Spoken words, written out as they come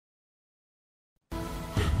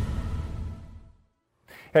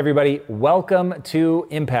Hey everybody, welcome to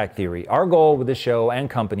Impact Theory. Our goal with the show and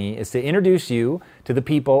company is to introduce you to the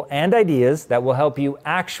people and ideas that will help you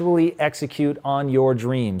actually execute on your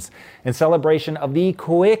dreams. In celebration of the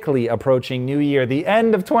quickly approaching new year, the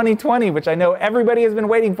end of 2020, which I know everybody has been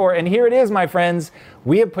waiting for, and here it is, my friends.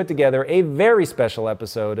 We have put together a very special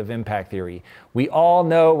episode of Impact Theory. We all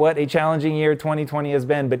know what a challenging year 2020 has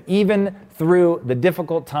been, but even through the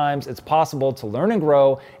difficult times, it's possible to learn and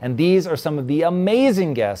grow, and these are some of the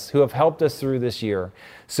amazing guests who have helped us through this year.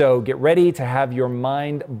 So get ready to have your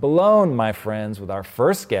mind blown, my friends, with our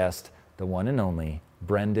first guest, the one and only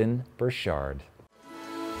Brendon Burchard.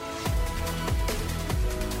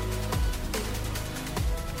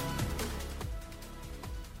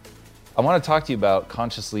 I want to talk to you about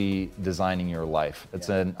consciously designing your life. It's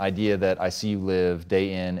an idea that I see you live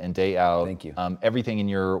day in and day out. Thank you. Everything in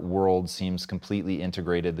your world seems completely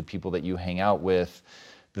integrated. The people that you hang out with,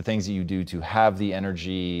 the things that you do to have the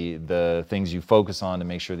energy, the things you focus on to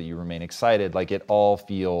make sure that you remain excited, like it all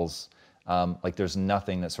feels like there's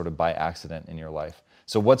nothing that's sort of by accident in your life.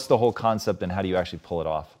 So what's the whole concept and how do you actually pull it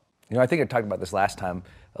off? You know, I think I talked about this last time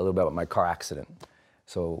a little bit about my car accident.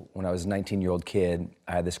 So when I was a 19-year-old kid,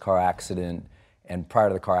 I had this car accident, and prior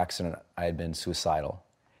to the car accident, I had been suicidal.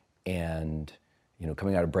 And, you know,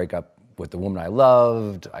 coming out of breakup with the woman I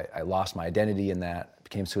loved, I lost my identity in that,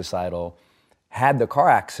 became suicidal, had the car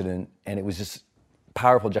accident, and it was just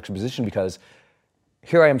powerful juxtaposition because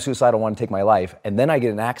here I am suicidal, want to take my life, and then I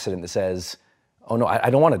get an accident that says, oh no, I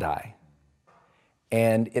don't want to die.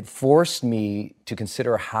 And it forced me to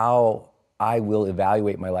consider how I will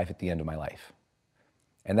evaluate my life at the end of my life.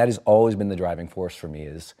 And that has always been the driving force for me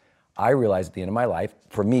is I realized at the end of my life,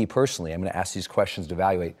 for me personally, I'm going to ask these questions to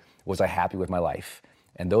evaluate, was I happy with my life?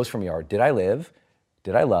 And those for me are, did I live?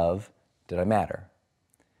 Did I love? Did I matter?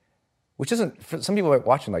 Which isn't, for some people are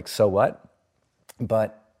watching like, so what?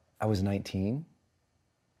 But I was 19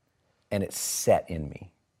 and it set in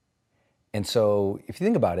me. And so if you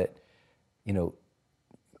think about it, you know,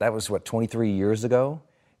 that was what, 23 years ago?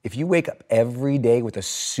 If you wake up every day with a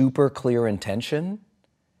super clear intention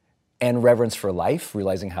and reverence for life,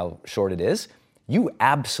 realizing how short it is, you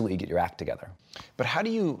absolutely get your act together. But how do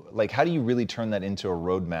you really turn that into a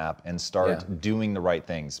roadmap and start doing the right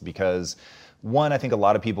things? Because one, I think a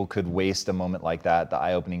lot of people could waste a moment like that, the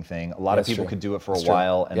eye-opening thing. A lot of people could do it for a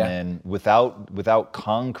while and then without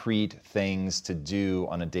concrete things to do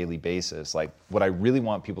on a daily basis. Like what I really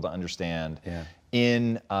want people to understand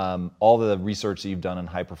in all the research that you've done on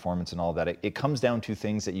high performance and all of that, it comes down to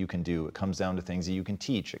things that you can do. It comes down to things that you can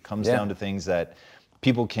teach. It comes down to things that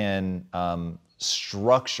people can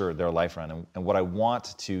structure their life around. And what I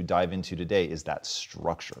want to dive into today is that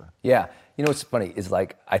structure. Yeah, you know what's funny is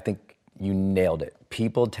like, I think you nailed it.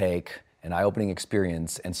 People take an eye-opening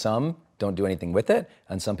experience and some don't do anything with it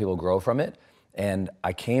and some people grow from it. And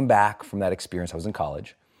I came back from that experience, I was in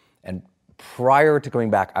college, and prior to coming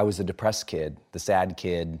back, I was the depressed kid, the sad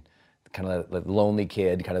kid, kind of the lonely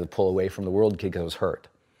kid, kind of the pull away from the world kid because I was hurt.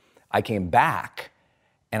 I came back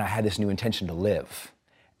and I had this new intention to live.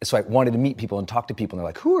 So I wanted to meet people and talk to people and they're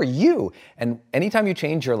like, who are you? And anytime you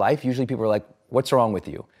change your life, usually people are like, what's wrong with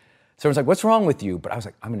you? So everyone's like, what's wrong with you? But I was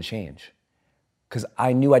like, I'm gonna change. Because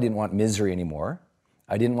I knew I didn't want misery anymore.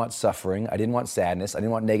 I didn't want suffering. I didn't want sadness. I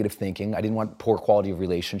didn't want negative thinking. I didn't want poor quality of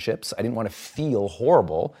relationships. I didn't want to feel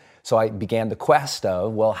horrible. So I began the quest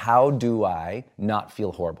of, well, how do I not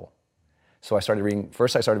feel horrible? So I started reading,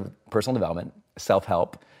 first I started with personal development,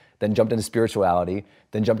 self-help, then jumped into spirituality,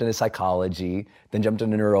 then jumped into psychology, then jumped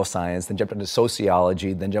into neuroscience, then jumped into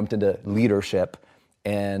sociology, then jumped into leadership,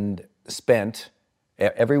 and spent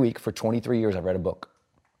every week for 23 years, I've read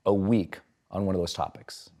a week on one of those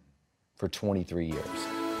topics for 23 years.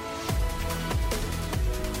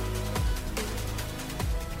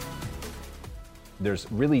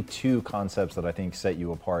 There's really two concepts that I think set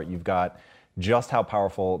you apart. You've got just how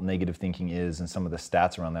powerful negative thinking is and some of the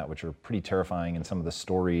stats around that, which are pretty terrifying, and some of the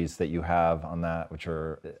stories that you have on that, which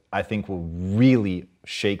are, I think, will really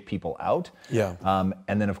shake people out. Yeah.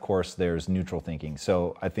 And then, of course, there's neutral thinking.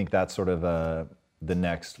 So I think that's sort of the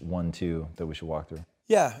next 1-2 that we should walk through.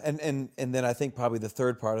 Yeah, and then I think probably the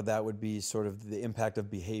third part of that would be sort of the impact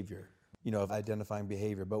of behavior, you know, of identifying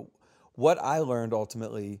behavior. But what I learned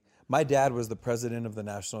ultimately, my dad was the president of the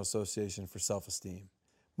National Association for Self-Esteem.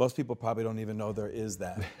 Most people probably don't even know there is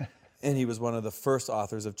that. And he was one of the first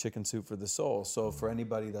authors of Chicken Soup for the Soul. So for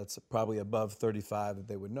anybody that's probably above 35, that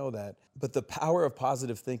they would know that. But the power of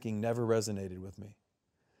positive thinking never resonated with me.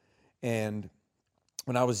 And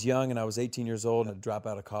when I was young and I was 18 years old and I'd drop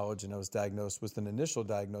out of college and I was diagnosed with an initial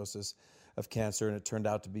diagnosis of cancer, and it turned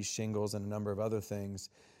out to be shingles and a number of other things,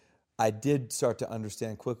 I did start to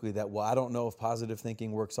understand quickly that, well, I don't know if positive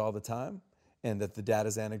thinking works all the time and that the data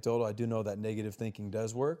is anecdotal. I do know that negative thinking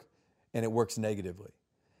does work, and it works negatively.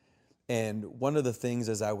 And one of the things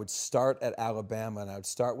is I would start at Alabama, and I would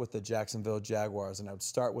start with the Jacksonville Jaguars, and I would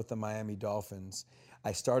start with the Miami Dolphins.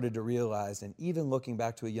 I started to realize, and even looking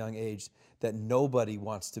back to a young age, that nobody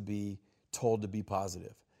wants to be told to be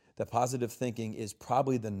positive. That positive thinking is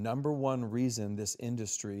probably the number one reason this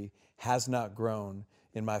industry has not grown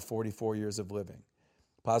in my 44 years of living.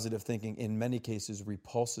 Positive thinking, in many cases,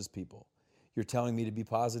 repulses people. You're telling me to be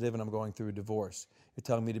positive and I'm going through a divorce. You're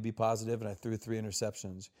telling me to be positive and I threw 3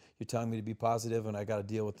 interceptions. You're telling me to be positive and I got to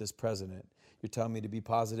deal with this president. You're telling me to be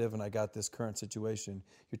positive and I got this current situation.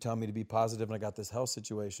 You're telling me to be positive and I got this health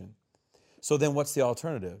situation. So then what's the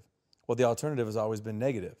alternative? Well, the alternative has always been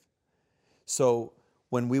negative. So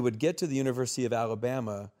when we would get to the University of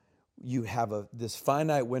Alabama, you have this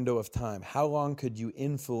finite window of time. How long could you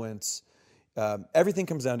influence? Everything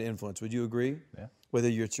comes down to influence. Would you agree? Yeah. Whether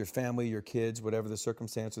it's your family, your kids, whatever the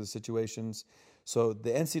circumstance or the situations. So the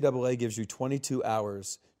NCAA gives you 22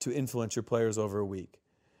 hours to influence your players over a week.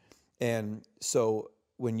 And so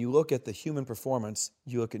when you look at the human performance,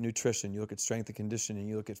 you look at nutrition, you look at strength and conditioning,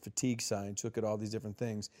 you look at fatigue science, you look at all these different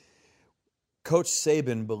things. Coach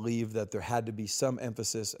Saban believed that there had to be some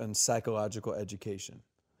emphasis on psychological education.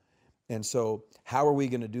 And so how are we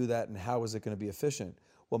going to do that, and how is it going to be efficient?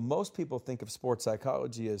 Well, most people think of sports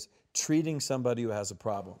psychology as treating somebody who has a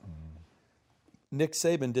problem. Nick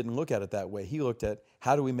Saban didn't look at it that way. He looked at,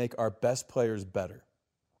 how do we make our best players better?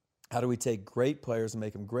 How do we take great players and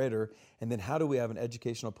make them greater? And then how do we have an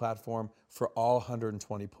educational platform for all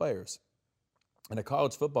 120 players? And a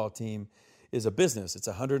college football team is a business. It's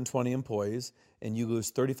 120 employees, and you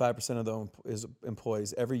lose 35% of those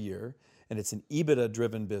employees every year. And it's an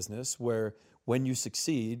EBITDA-driven business where when you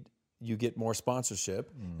succeed, you get more sponsorship.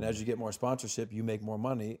 And as you get more sponsorship, you make more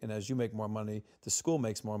money. And as you make more money, the school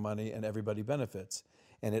makes more money and everybody benefits.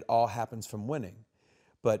 And it all happens from winning.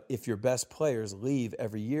 But if your best players leave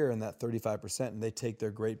every year in that 35% and they take their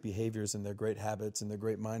great behaviors and their great habits and their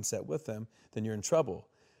great mindset with them, then you're in trouble.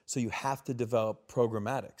 So you have to develop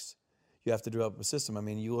programmatics. You have to develop a system. I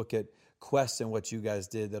mean, you look at Quest and what you guys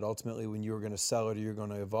did, that ultimately when you were going to sell it or you're going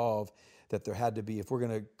to evolve, that there had to be, if we're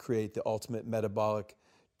going to create the ultimate metabolic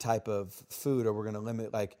type of food, or we're going to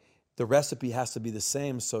limit, like, the recipe has to be the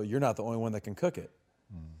same so you're not the only one that can cook it.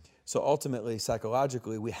 So ultimately,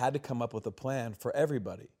 psychologically, we had to come up with a plan for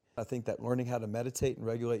everybody. I think that learning how to meditate and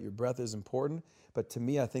regulate your breath is important, but to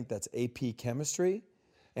me, I think that's AP chemistry,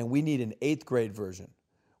 and we need an 8th grade version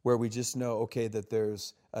where we just know, okay, that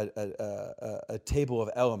there's a table of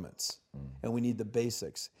elements, and we need the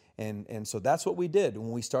basics. And so that's what we did. When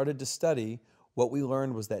we started to study, what we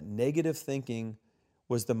learned was that negative thinking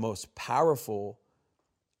was the most powerful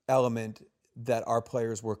element that our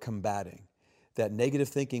players were combating. That negative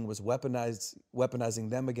thinking was weaponizing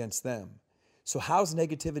them against them. So how's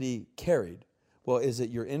negativity carried? Well, is it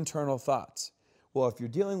your internal thoughts? Well, if you're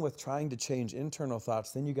dealing with trying to change internal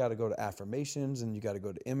thoughts, then you got to go to affirmations, and you got to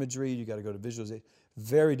go to imagery, you got to go to visualization.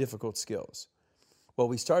 Very difficult skills. Well,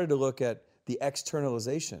 we started to look at the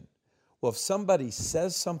externalization. Well, if somebody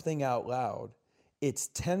says something out loud, it's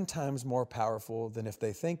 10 times more powerful than if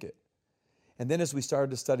they think it. And then as we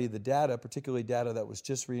started to study the data, particularly data that was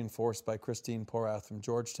just reinforced by Christine Porath from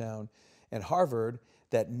Georgetown and Harvard,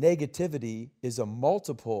 that negativity is a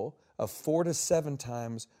multiple of 4 to 7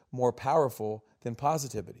 times more powerful than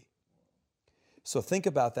positivity. So think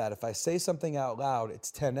about that. If I say something out loud,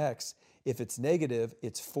 it's 10x. If it's negative,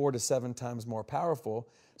 it's 4 to 7 times more powerful.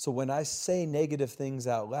 So when I say negative things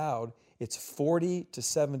out loud, it's 40 to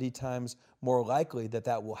 70 times more likely that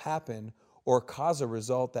that will happen or cause a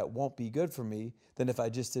result that won't be good for me than if I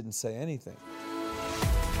just didn't say anything.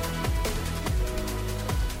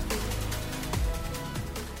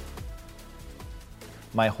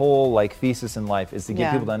 My whole thesis in life is to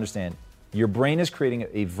get people to understand your brain is creating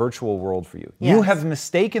a virtual world for you. Yes. You have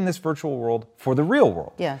mistaken this virtual world for the real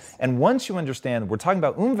world. Yes. And once you understand, we're talking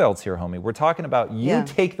about Umwelt here, homie. We're talking about you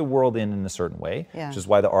take the world in a certain way, which is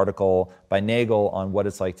why the article by Nagel on what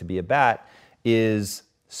it's like to be a bat is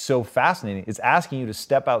so fascinating. It's asking you to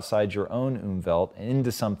step outside your own Umwelt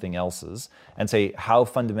into something else's and say, how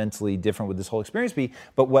fundamentally different would this whole experience be?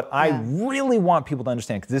 But what I really want people to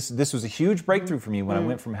understand, because this was a huge breakthrough for me when I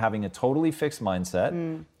went from having a totally fixed mindset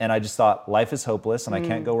and I just thought life is hopeless and I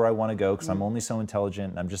can't go where I want to go because I'm only so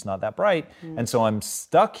intelligent and I'm just not that bright. And so I'm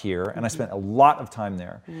stuck here, and I spent a lot of time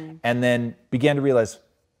there and then began to realize,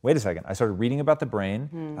 wait a second. I started reading about the brain.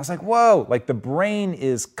 I was like, whoa, like the brain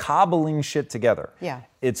is cobbling shit together. Yeah.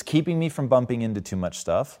 It's keeping me from bumping into too much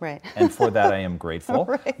stuff. Right. And for that, I am grateful.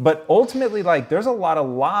 Right. But ultimately, like, there's a lot of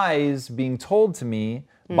lies being told to me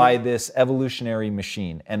by this evolutionary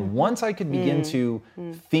machine. And once I could begin to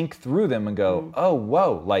think through them and go, oh,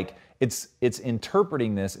 whoa, like it's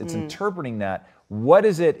interpreting this, it's interpreting that. What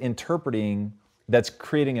is it interpreting that's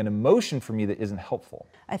creating an emotion for me that isn't helpful?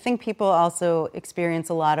 I think people also experience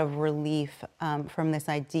a lot of relief from this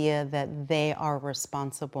idea that they are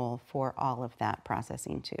responsible for all of that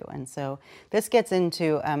processing too. And so this gets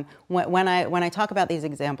into, when I talk about these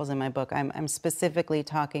examples in my book, I'm specifically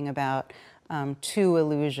talking about two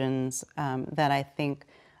illusions that I think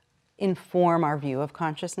inform our view of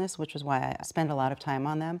consciousness, which is why I spend a lot of time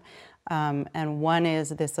on them. And one is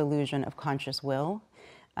this illusion of conscious will,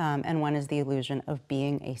 and one is the illusion of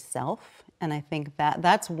being a self. And I think that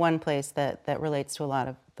that's one place that relates to a lot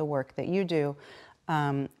of the work that you do,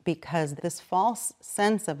 because this false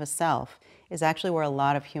sense of a self is actually where a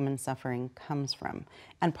lot of human suffering comes from.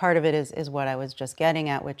 And part of it is what I was just getting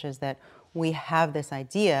at, which is that we have this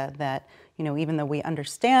idea that, you know, even though we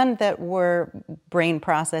understand that we're brain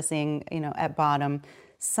processing, you know, at bottom,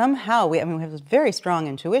 somehow we have this very strong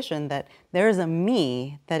intuition that there is a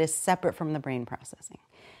me that is separate from the brain processing.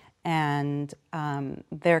 And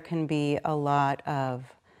there can be a lot of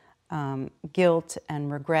guilt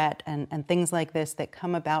and regret and things like this that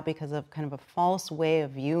come about because of kind of a false way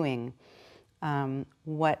of viewing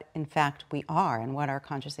what in fact we are and what our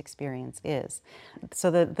conscious experience is.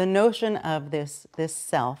 So the notion of this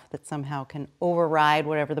self that somehow can override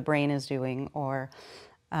whatever the brain is doing, or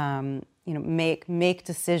you know, make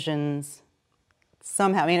decisions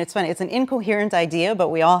somehow. I mean, it's funny. It's an incoherent idea, but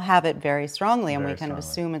we all have it very strongly, and we kind of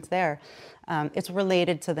assume it's there. It's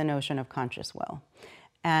related to the notion of conscious will.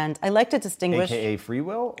 And I like to distinguish... AKA free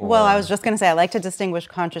will? Or? Well, I was just going to say, I like to distinguish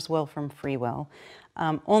conscious will from free will.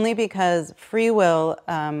 Only because free will,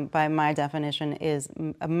 by my definition, is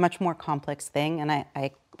a much more complex thing. And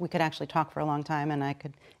we could actually talk for a long time, and I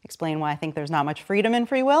could explain why I think there's not much freedom in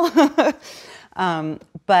free will.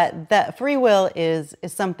 But that free will is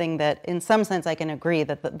something that, in some sense, I can agree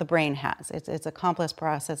that the brain has. It's a complex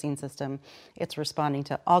processing system. It's responding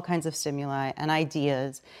to all kinds of stimuli and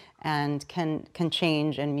ideas, and can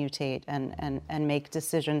change and mutate and make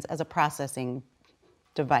decisions as a processing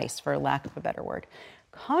device, for lack of a better word.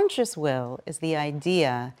 Conscious will is the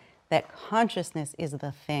idea that consciousness is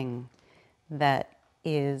the thing that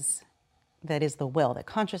is the will, that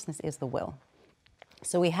consciousness is the will.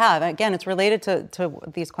 So we have, again, it's related to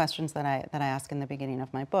these questions that I ask in the beginning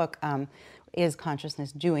of my book, is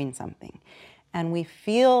consciousness doing something? And we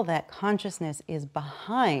feel that consciousness is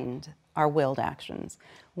behind our willed actions,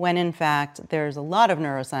 when in fact there's a lot of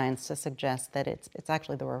neuroscience to suggest that it's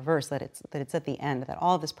actually the reverse, that it's at the end, that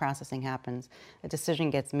all of this processing happens, a decision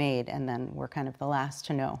gets made, and then we're kind of the last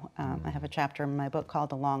to know. I have a chapter in my book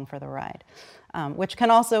called Along for the Ride, which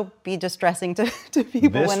can also be distressing to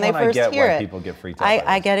people when they first hear it. I get why people get freaked out.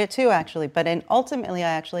 I get it too, actually, but ultimately I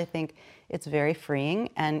actually think it's very freeing,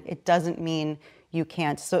 and it doesn't mean you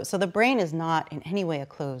can't. So the brain is not in any way a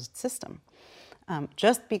closed system.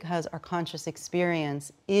 Just because our conscious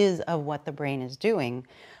experience is of what the brain is doing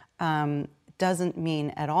doesn't mean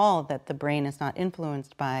at all that the brain is not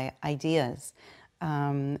influenced by ideas.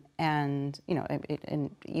 And you know,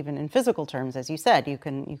 even in physical terms, as you said, you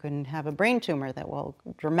can have a brain tumor that will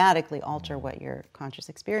dramatically alter what your conscious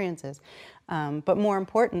experience is. But more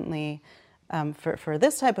importantly, for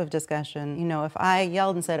this type of discussion, you know, if I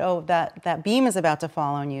yelled and said, "Oh, that beam is about to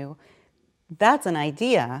fall on you," that's an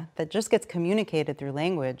idea that just gets communicated through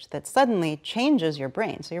language that suddenly changes your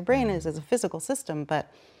brain. So your brain is a physical system,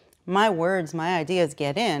 but my words, my ideas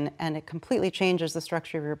get in, and it completely changes the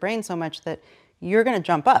structure of your brain so much that you're going to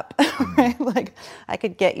jump up, right? Like, I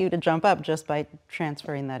could get you to jump up just by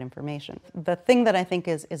transferring that information. The thing that I think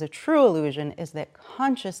is a true illusion is that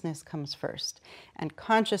consciousness comes first. And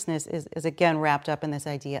consciousness is again wrapped up in this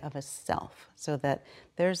idea of a self, so that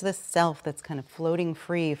there's this self that's kind of floating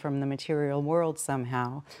free from the material world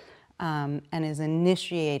somehow, and is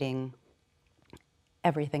initiating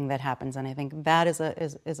everything that happens. And I think that is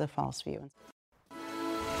a false view.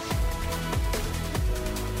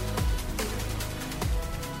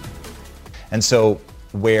 And so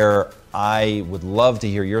where I would love to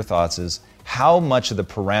hear your thoughts is, how much of the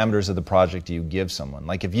parameters of the project do you give someone?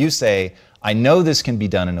 Like, if you say, I know this can be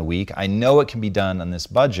done in a week, I know it can be done on this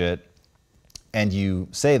budget, and you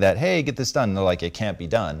say that, hey, get this done, and they're like, it can't be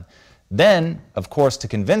done. Then, of course, to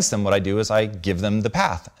convince them, what I do is I give them the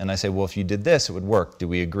path. And I say, well, if you did this, it would work. Do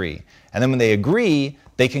we agree? And then when they agree,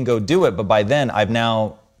 they can go do it. But by then, I've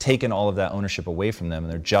now taken all of that ownership away from them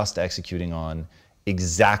and they're just executing on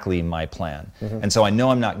exactly my plan. And so I know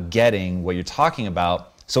I'm not getting what you're talking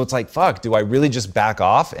about. So it's like, fuck, do I really just back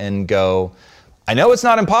off and go, I know it's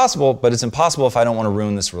not impossible, but it's impossible if I don't want to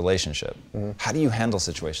ruin this relationship. How do you handle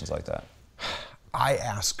situations like that? I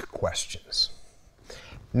ask questions.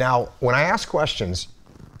 Now, when I ask questions,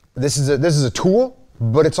 this is a tool,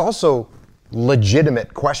 but it's also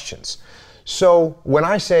legitimate questions. So when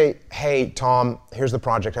I say, hey, Tom, here's the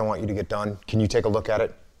project I want you to get done. Can you take a look at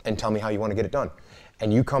it and tell me how you want to get it done?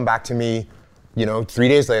 And you come back to me, 3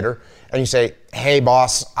 days later, and you say, hey,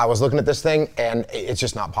 boss, I was looking at this thing and it's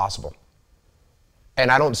just not possible. And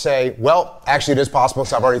I don't say, well, actually it is possible,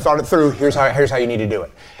 so I've already thought it through. Here's how you need to do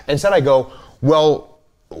it. Instead, I go, well,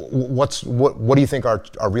 what do you think our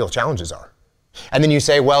real challenges are? And then you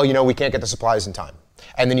say, well, we can't get the supplies in time.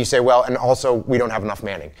 And then you say, well, and also we don't have enough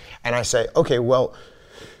manning. And I say, okay, well,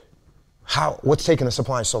 what's taking the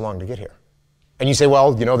supplies so long to get here? And you say,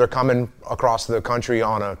 well, they're coming across the country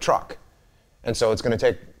on a truck. And so it's going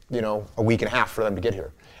to take, a week and a half for them to get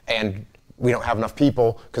here. And we don't have enough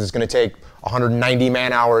people because it's going to take 190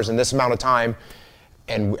 man hours in this amount of time.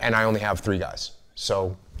 And I only have 3 guys.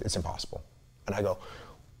 So it's impossible. And I go,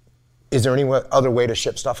 is there any other way to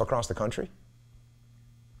ship stuff across the country?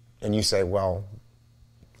 And you say, well,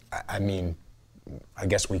 I mean, I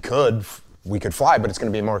guess we could fly, but it's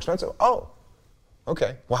going to be more expensive. Oh,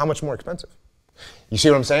 okay. Well, how much more expensive? You see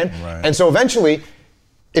what I'm saying? Right. And so eventually,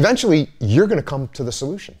 you're going to come to the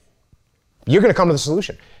solution. You're going to come to the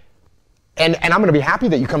solution. And I'm going to be happy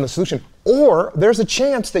that you come to the solution. Or there's a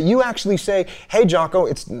chance that you actually say, hey, Jocko,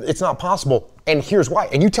 it's not possible, and here's why.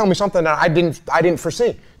 And you tell me something that I didn't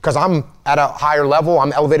foresee. Because I'm at a higher level,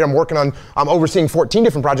 I'm elevated, I'm overseeing 14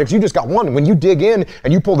 different projects. You just got one. When you dig in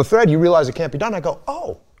and you pull the thread, you realize it can't be done. I go,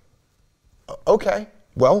 oh, okay.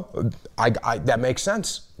 Well, that makes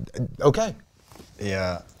sense. Okay.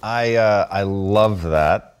 Yeah, I love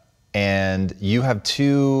that. And you have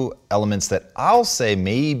 2 elements that I'll say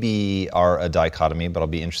maybe are a dichotomy, but I'll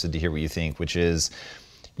be interested to hear what you think, which is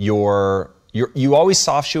you always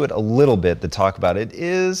soft shoe it a little bit to talk about it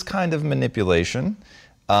is kind of manipulation,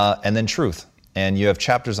 and then truth. And you have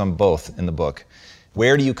chapters on both in the book.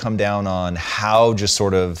 Where do you come down on how just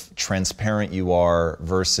sort of transparent you are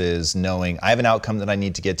versus knowing I have an outcome that I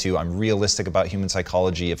need to get to, I'm realistic about human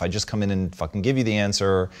psychology, if I just come in and fucking give you the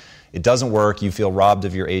answer, it doesn't work, you feel robbed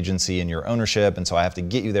of your agency and your ownership, and so I have to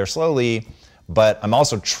get you there slowly, but I'm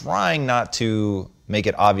also trying not to make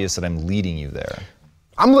it obvious that I'm leading you there.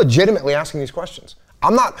 I'm legitimately asking these questions.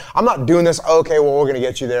 I'm not doing this, okay, well, we're gonna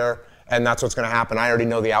get you there, and that's what's gonna happen, I already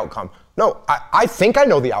know the outcome. No, I think I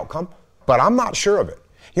know the outcome, but I'm not sure of it.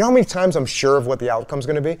 You know how many times I'm sure of what the outcome's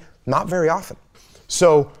gonna be? Not very often.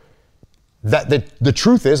 So the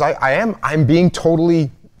truth is I'm being totally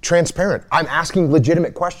transparent. I'm asking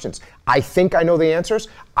legitimate questions. I think I know the answers.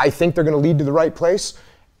 I think they're gonna lead to the right place.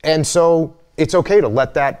 And so it's okay to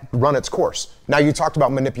let that run its course. Now you talked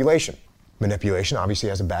about manipulation. Manipulation obviously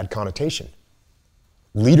has a bad connotation.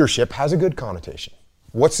 Leadership has a good connotation.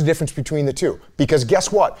 What's the difference between the two? Because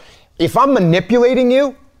guess what? If I'm manipulating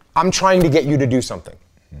you, I'm trying to get you to do something.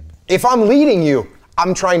 If I'm leading you,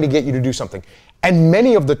 I'm trying to get you to do something. And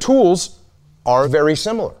many of the tools are very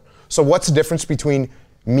similar. So what's the difference between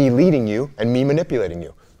me leading you and me manipulating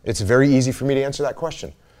you? It's very easy for me to answer that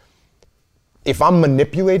question. If I'm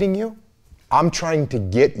manipulating you, I'm trying to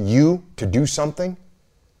get you to do something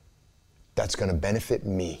that's going to benefit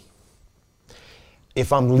me.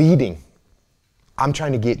 If I'm leading, I'm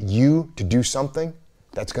trying to get you to do something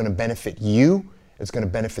that's going to benefit you, it's going to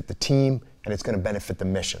benefit the team, and it's going to benefit the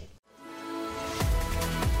mission.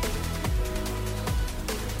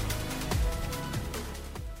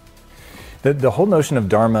 The whole notion of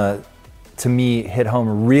Dharma, to me, hit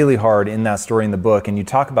home really hard in that story in the book. And you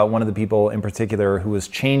talk about one of the people in particular who was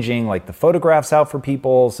changing like the photographs out for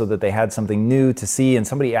people so that they had something new to see. And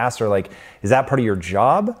somebody asked her, like, is that part of your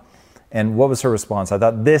job? And what was her response? I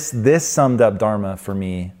thought this summed up Dharma for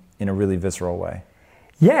me in a really visceral way.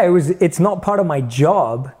 Yeah, it's not part of my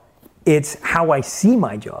job. It's how I see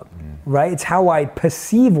my job, right? It's how I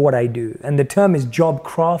perceive what I do. And the term is job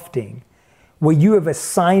crafting, where you have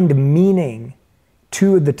assigned meaning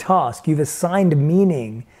to the task. You've assigned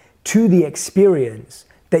meaning to the experience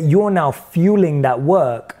that you're now fueling that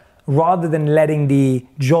work rather than letting the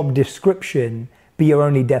job description be your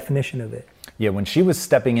only definition of it. Yeah, when she was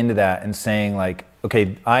stepping into that and saying like,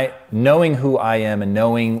 okay, knowing who I am and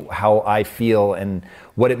knowing how I feel and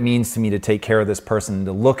what it means to me to take care of this person,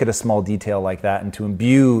 to look at a small detail like that and to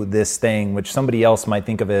imbue this thing, which somebody else might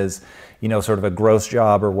think of as, sort of a gross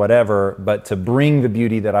job or whatever, but to bring the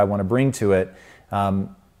beauty that I want to bring to it,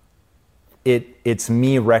 it's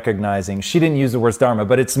me recognizing, she didn't use the words dharma,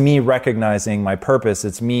 but it's me recognizing my purpose.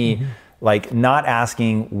 It's me like not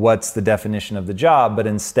asking what's the definition of the job, but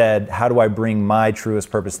instead, how do I bring my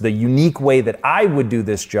truest purpose, the unique way that I would do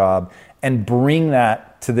this job, and bring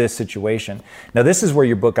that to this situation. Now, this is where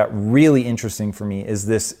your book got really interesting for me, is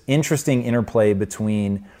this interesting interplay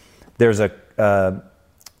between, there's a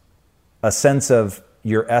sense of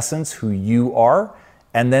your essence, who you are,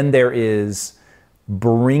 and then there is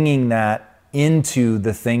bringing that into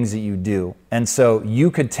the things that you do. And so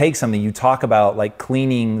you could take something, you talk about like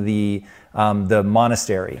cleaning the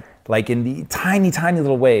monastery, like in the tiny, tiny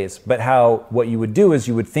little ways, but how what you would do is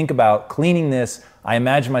you would think about cleaning this. I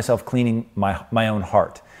imagine myself cleaning my own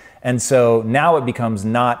heart. And so now it becomes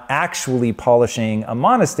not actually polishing a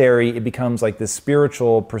monastery, it becomes like this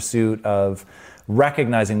spiritual pursuit of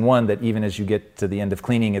recognizing, one, that even as you get to the end of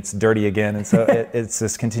cleaning, it's dirty again. And so it's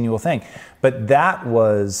this continual thing. But that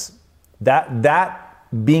was, that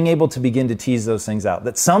being able to begin to tease those things out,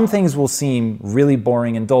 that some things will seem really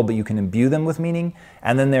boring and dull, but you can imbue them with meaning.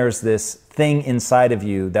 And then there's this thing inside of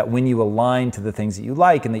you that when you align to the things that you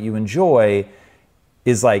like and that you enjoy,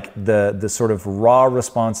 is like the sort of raw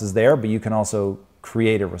response is there, but you can also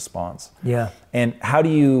create a response. Yeah. And how do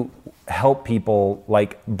you help people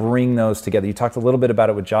like bring those together? You talked a little bit about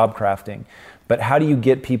it with job crafting, but how do you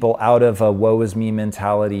get people out of a woe is me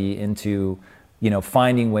mentality into, you know,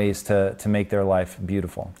 finding ways to make their life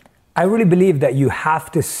beautiful? I really believe that you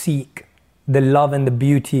have to seek the love and the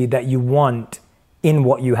beauty that you want in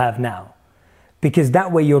what you have now, because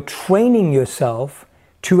that way you're training yourself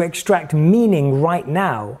to extract meaning right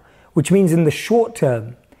now, which means in the short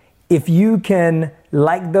term, if you can,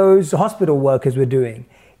 like those hospital workers were doing,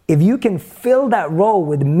 if you can fill that role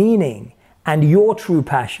with meaning and your true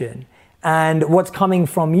passion and what's coming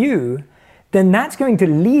from you, then that's going to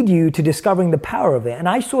lead you to discovering the power of it. And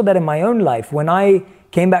I saw that in my own life. When I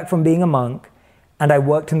came back from being a monk and I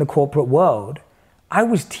worked in the corporate world, I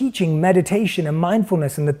was teaching meditation and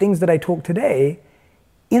mindfulness and the things that I talk today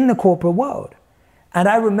in the corporate world. And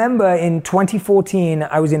I remember in 2014,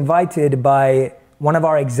 I was invited by one of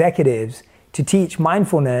our executives to teach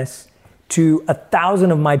mindfulness to 1,000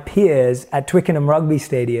 of my peers at Twickenham Rugby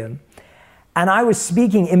Stadium. And I was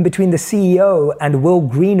speaking in between the CEO and Will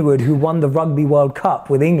Greenwood, who won the Rugby World Cup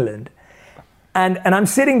with England. And I'm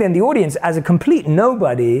sitting there in the audience as a complete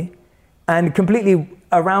nobody and completely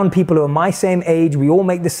around people who are my same age. We all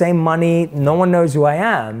make the same money. No one knows who I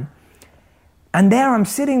am. And there I'm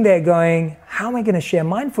sitting there going, how am I going to share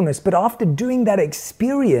mindfulness? But after doing that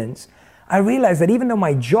experience, I realized that even though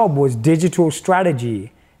my job was digital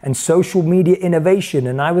strategy and social media innovation,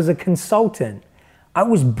 and I was a consultant, I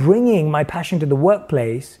was bringing my passion to the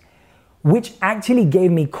workplace, which actually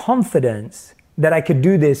gave me confidence that I could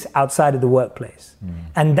do this outside of the workplace.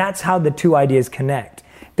 And that's how the two ideas connect.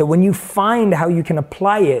 That when you find how you can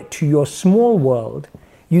apply it to your small world,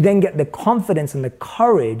 you then get the confidence and the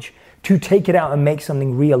courage to take it out and make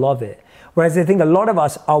something real of it. Whereas I think a lot of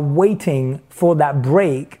us are waiting for that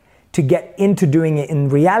break to get into doing it in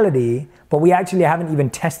reality, but we actually haven't even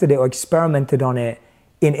tested it or experimented on it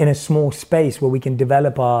in a small space where we can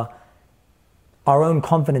develop our own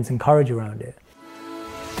confidence and courage around it.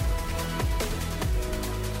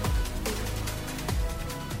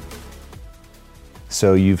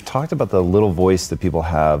 So you've talked about the little voice that people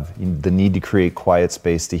have, the need to create quiet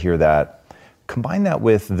space to hear that. Combine that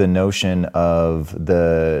with the notion of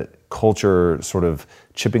the culture sort of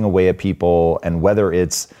chipping away at people, and whether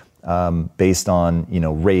it's based on, you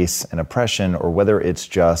know, race and oppression, or whether it's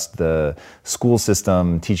just the school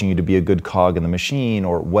system teaching you to be a good cog in the machine,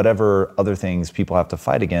 or whatever other things people have to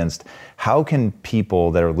fight against. How can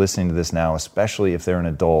people that are listening to this now, especially if they're an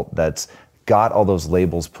adult that's got all those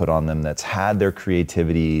labels put on them, that's had their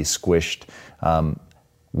creativity squished,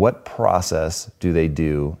 what process do they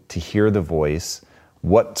do to hear the voice?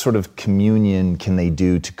 What sort of communion can they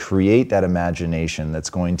do to create that imagination that's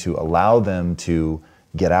going to allow them to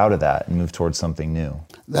get out of that and move towards something new?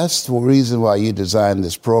 That's the reason why you designed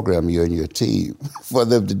this program, you and your team, for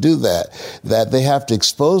them to do that they have to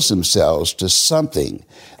expose themselves to something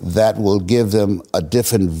that will give them a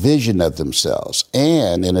different vision of themselves.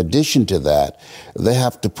 And in addition to that, they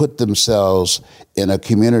have to put themselves in a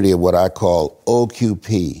community of what I call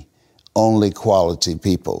OQP, only quality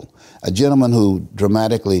people. A gentleman who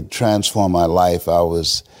dramatically transformed my life, I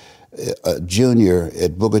was a junior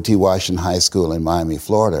at Booker T. Washington High School in Miami,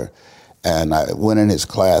 Florida. And I went in his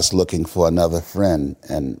class looking for another friend,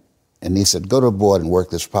 and he said, go to the board and work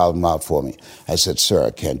this problem out for me. I said, sir,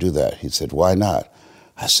 I can't do that. He said, why not?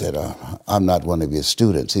 I said, I'm not one of your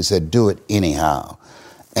students. He said, do it anyhow.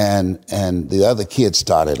 And the other kids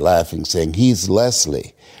started laughing, saying, he's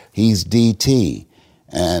Leslie, he's DT.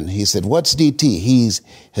 And he said, what's DT?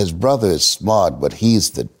 His brother is smart, but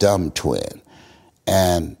he's the dumb twin.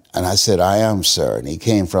 And I said, I am, sir. And he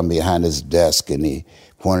came from behind his desk and he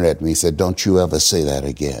pointed at me. He said, don't you ever say that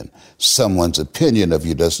again. Someone's opinion of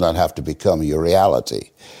you does not have to become your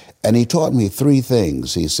reality. And he taught me 3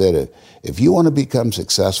 things. He said, if you want to become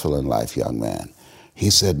successful in life, young man, he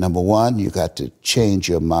said, number 1, you got to change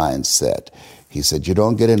your mindset. He said, you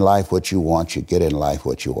don't get in life what you want, you get in life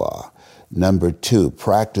what you are. Number 2,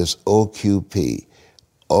 practice OQP,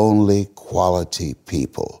 only quality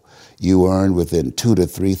people. You earn within $2,000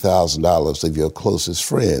 to $3,000 of your closest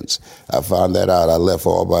friends. I found that out. I left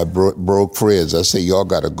all my broke friends. I said, y'all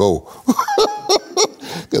got to go.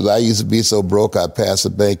 Because I used to be so broke, I'd pass the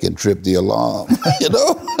bank and trip the alarm, you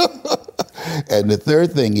know? And the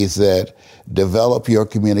 3rd thing he said, develop your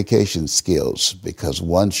communication skills, because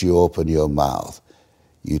once you open your mouth,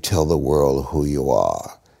 you tell the world who you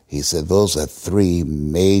are. He said, those are 3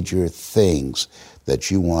 major things that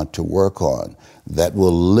you want to work on that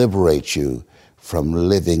will liberate you from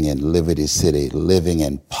living in Liberty City, living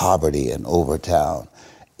in poverty in Overtown.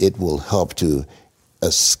 It will help to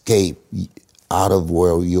escape out of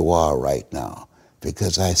where you are right now,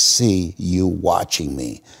 because I see you watching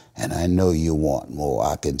me and I know you want more.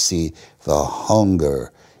 I can see the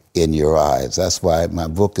hunger in your eyes. That's why my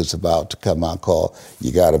book is about to come out called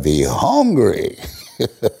You Gotta Be Hungry.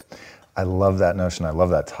 I love that notion. I love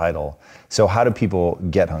that title. So how do people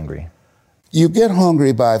get hungry? You get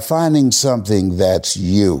hungry by finding something that's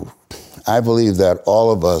you. I believe that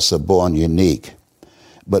all of us are born unique,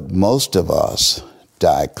 but most of us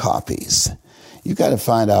die copies. You got to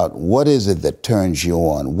find out what is it that turns you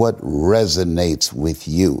on, what resonates with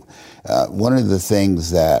you. One of the things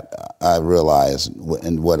that I realized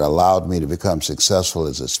and what allowed me to become successful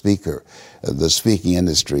as a speaker, the speaking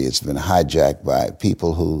industry has been hijacked by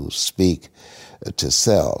people who speak to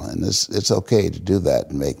sell, and it's okay to do that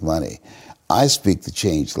and make money. I speak to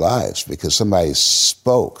change lives because somebody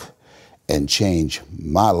spoke and changed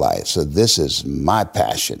my life. So this is my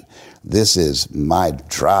passion. This is my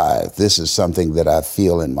drive. This is something that I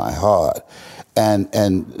feel in my heart.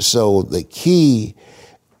 And so the key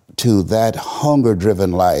to that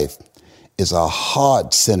hunger-driven life is a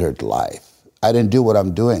heart-centered life. I didn't do what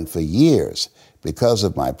I'm doing for years because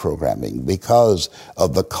of my programming, because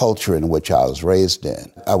of the culture in which I was raised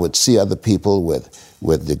in. I would see other people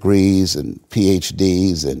with degrees and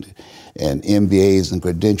PhDs and MBAs and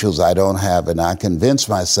credentials I don't have, and I convinced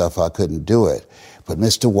myself I couldn't do it. But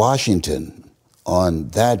Mr. Washington, on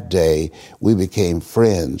that day, we became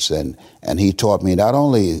friends, and he taught me not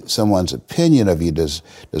only someone's opinion of you does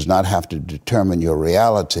not have to determine your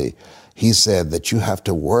reality. He said that you have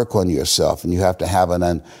to work on yourself and you have to have an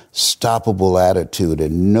unstoppable attitude,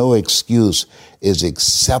 and no excuse is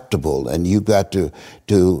acceptable, and you got to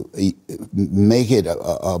make it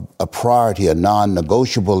a priority, a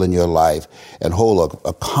non-negotiable in your life, and hold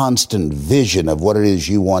a constant vision of what it is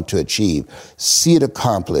you want to achieve. See it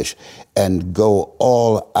accomplished and go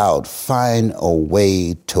all out. Find a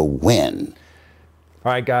way to win.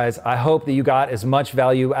 All right, guys, I hope that you got as much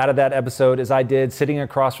value out of that episode as I did. Sitting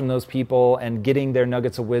across from those people and getting their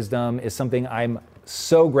nuggets of wisdom is something I'm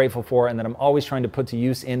so grateful for and that I'm always trying to put to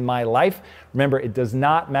use in my life. Remember, it does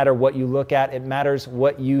not matter what you look at, it matters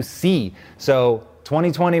what you see. So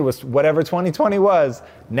 2020 was whatever 2020 was.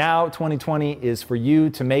 Now 2020 is for you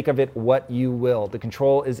to make of it what you will. The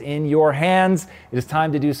control is in your hands. It is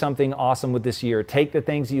time to do something awesome with this year. Take the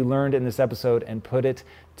things you learned in this episode and put it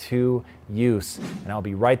to use. And I'll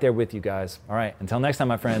be right there with you guys. All right, until next time,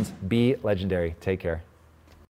 my friends, be legendary. Take care.